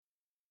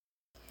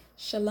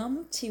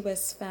Shalom,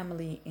 TWS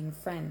family and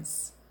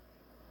friends.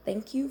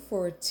 Thank you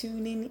for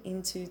tuning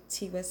into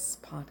TWS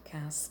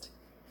podcast,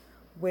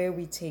 where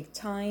we take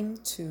time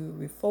to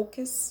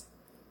refocus,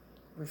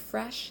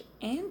 refresh,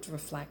 and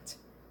reflect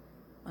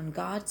on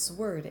God's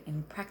Word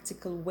in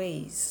practical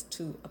ways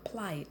to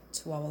apply it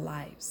to our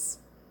lives.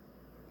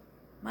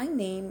 My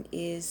name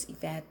is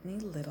Yvette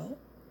Little,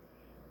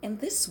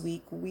 and this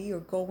week we are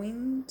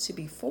going to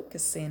be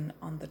focusing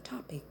on the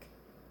topic,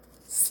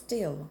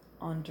 Still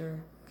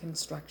Under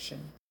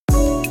Construction.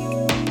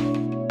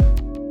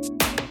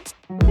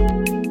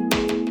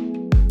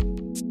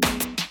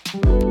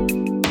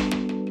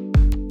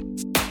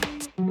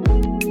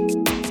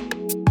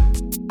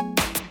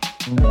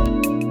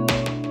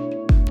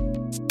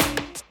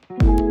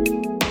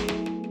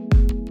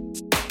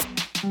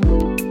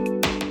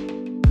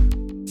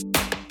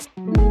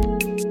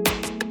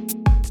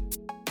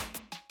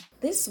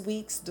 This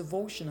week's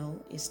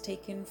devotional is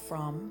taken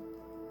from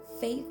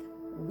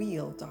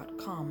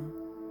faithwheel.com,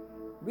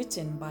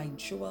 written by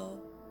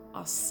Joel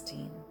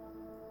Osteen.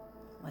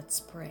 Let's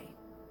pray.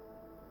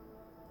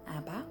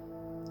 Abba,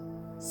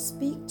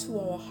 speak to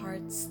our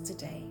hearts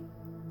today,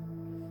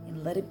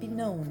 and let it be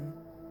known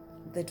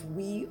that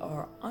we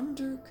are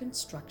under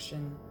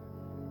construction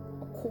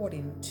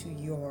according to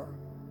your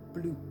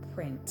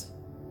blueprint.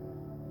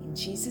 In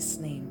Jesus'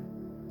 name,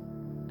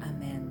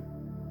 amen.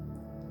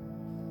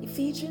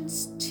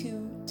 Ephesians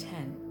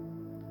 2:10.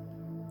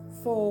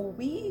 For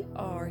we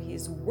are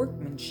his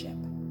workmanship,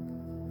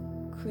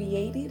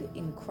 created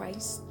in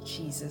Christ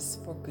Jesus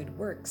for good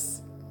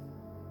works,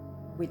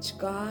 which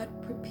God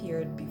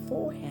prepared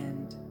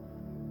beforehand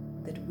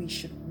that we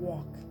should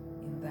walk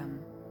in them.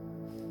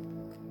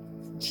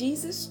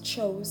 Jesus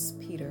chose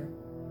Peter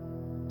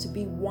to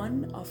be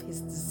one of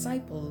his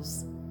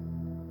disciples,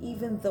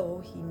 even though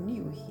he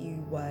knew he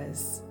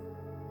was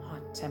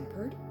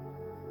hot-tempered,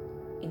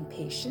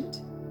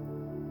 impatient,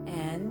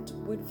 and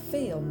would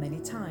fail many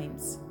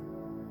times.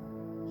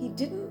 He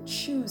didn't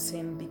choose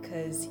him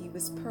because he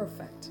was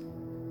perfect.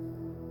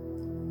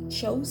 He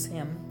chose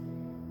him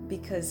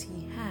because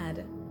he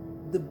had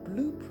the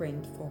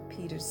blueprint for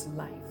Peter's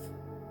life.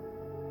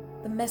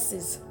 The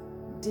messes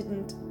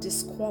didn't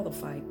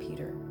disqualify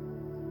Peter.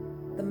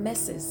 The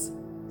messes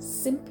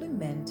simply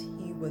meant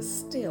he was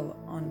still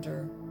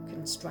under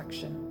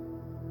construction.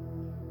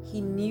 He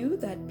knew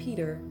that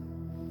Peter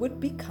would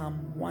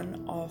become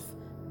one of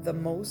the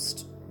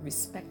most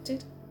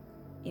respected,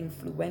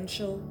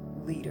 influential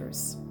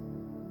leaders.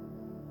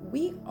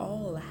 We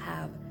all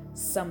have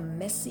some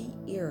messy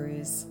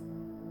areas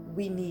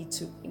we need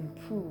to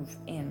improve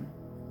in.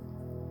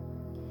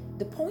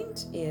 The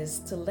point is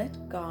to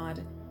let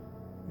God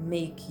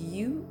make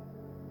you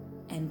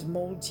and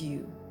mold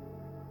you.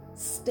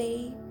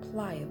 Stay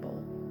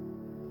pliable.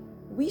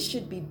 We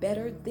should be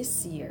better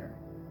this year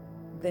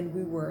than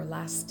we were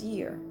last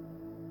year.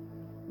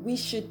 We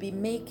should be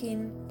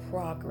making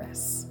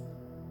progress.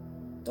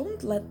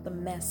 Don't let the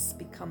mess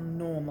become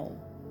normal.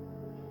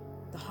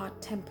 The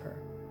hot temper,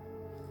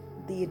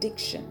 the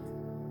addiction,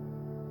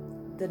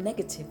 the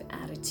negative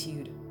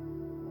attitude.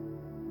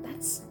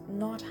 That's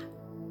not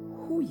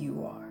who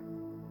you are.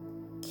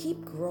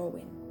 Keep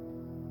growing.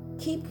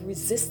 Keep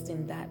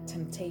resisting that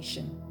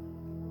temptation.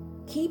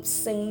 Keep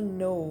saying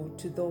no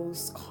to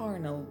those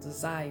carnal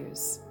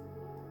desires.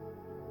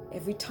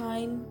 Every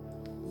time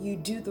you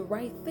do the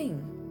right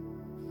thing,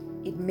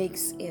 it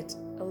makes it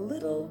a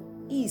little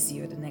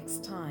easier the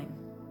next time.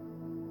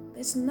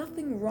 There's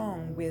nothing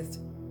wrong with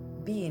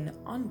being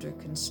under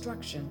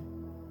construction.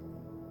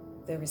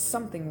 There is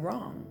something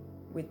wrong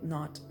with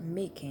not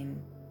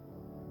making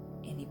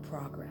any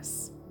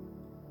progress.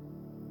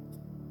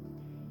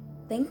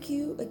 Thank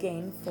you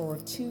again for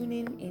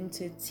tuning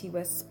into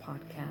TWS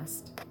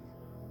podcast,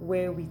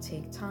 where we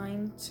take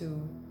time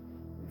to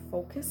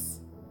focus,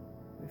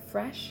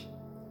 refresh,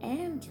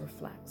 and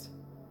reflect.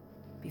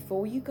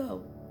 Before you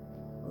go,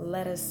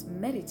 let us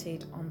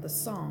meditate on the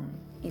song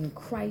In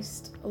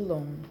Christ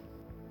Alone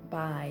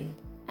by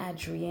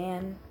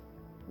Adrienne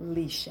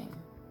Leashing.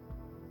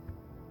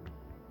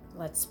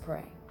 Let's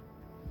pray.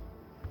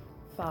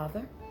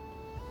 Father,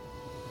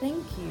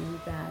 thank you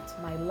that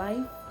my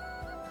life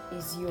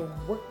is your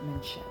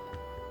workmanship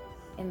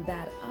and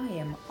that I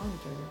am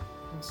under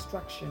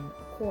construction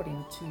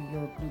according to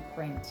your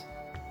blueprint.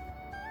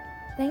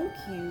 Thank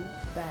you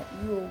that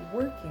you are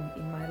working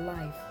in my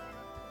life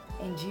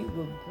and you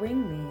will bring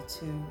me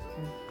to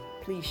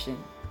completion.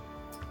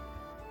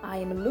 I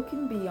am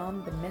looking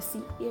beyond the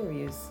messy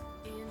areas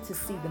to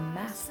see the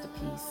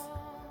masterpiece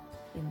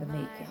in the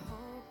making.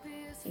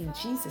 In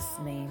Jesus'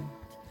 name,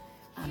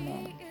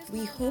 amen.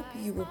 We hope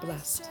you were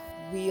blessed.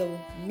 We'll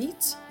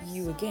meet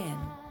you again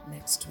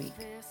next week.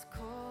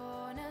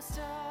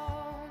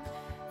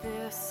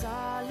 This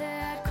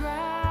solid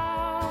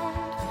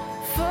ground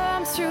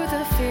forms through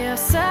the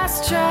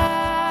fiercest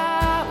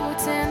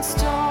droughts and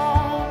storms.